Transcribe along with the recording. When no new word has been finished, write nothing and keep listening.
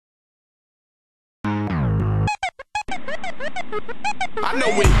I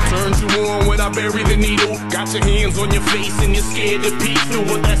know it turns you on when I bury the needle. Got your hands on your face and you're scared to peek through.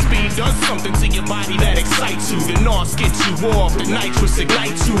 What that speed does something to your body that excites you. The NOS gets you off, the nitrous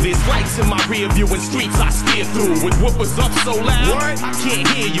ignites you. There's lights in my rear view and streets I steer through. With whoopers up so loud, I can't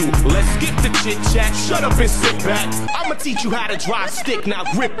hear you. Let's skip the chit chat, shut up and sit back. I'ma teach you how to drive stick, now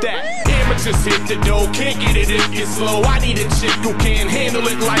grip that. Amateurs hit the dough, can't get it if you're slow. I need a chick who can handle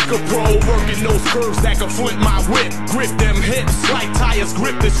it like a pro. Working those curves that can flip my whip. Grip them hips like tires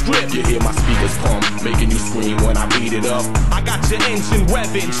grip the strip. You hear my speakers pump, making you scream when I beat it up. I got your engine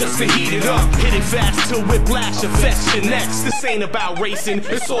revving just to heat it up. Hit it fast till whiplash affects your necks. This ain't about racing,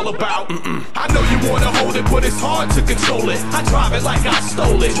 it's all about I know you wanna hold it, but it's hard to control it. I drive it like I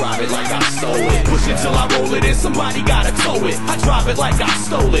stole it. Drive it like I stole it. Push it till I roll it and somebody gotta tow it. I drive it like I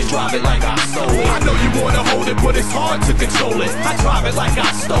stole it. Drive it like I stole it. I know you wanna hold it, but it's hard to control it. I drive it like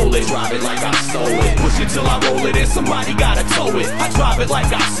I stole it. Drive it like I stole it. Push it till I roll it and somebody gotta tow it. I drive it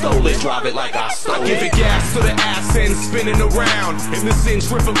like I stole it. Drive it like I stole it. I give it gas to the ass end spinning around, and the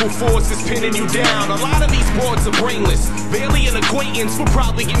centrifugal force is pinning you down. A lot of these broads are brainless. Barely an acquaintance will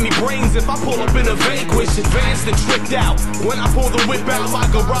probably give me brains if I pull up in a Vanquish, advanced and tricked out. When I pull the whip out my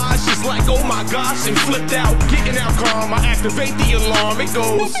garage, it's like oh my gosh, and flipped out. Getting out calm, I activate the alarm. It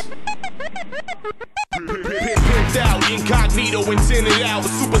goes pimped out, incognito and tinted out.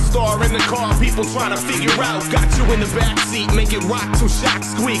 Superstar in the car, people trying to figure out. Got you in the backseat, make it rock till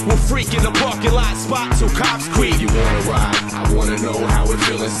shocks squeak. We'll freak in the parking lot spot till cops creep. You wanna ride? I wanna know how it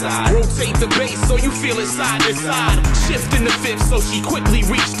feel inside. Rotate the bass so you feel it side to side. Shift in the fifth so she quickly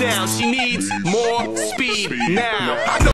reach down. She needs more speed now. I know